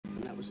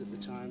was at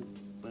the time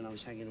when I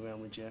was hanging around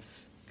with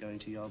Jeff, going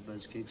to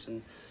Yardbirds gigs,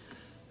 and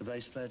the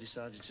bass player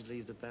decided to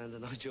leave the band,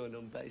 and I joined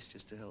on bass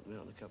just to help me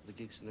out on a couple of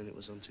gigs, and then it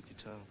was on to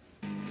guitar.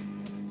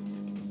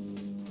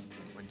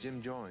 When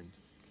Jim joined,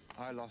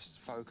 I lost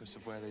focus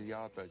of where the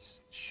Yardbirds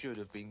should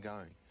have been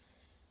going,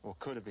 or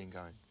could have been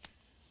going.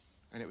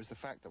 And it was the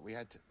fact that we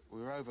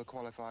were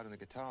overqualified in the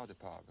guitar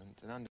department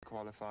and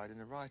underqualified in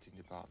the writing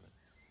department.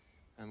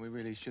 And we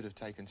really should have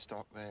taken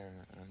stock there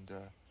and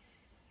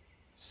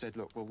said,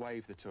 look, we'll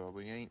waive the tour,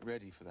 we ain't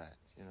ready for that,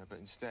 you know, but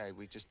instead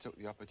we just took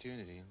the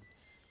opportunity and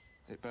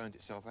it burned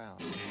itself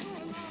out.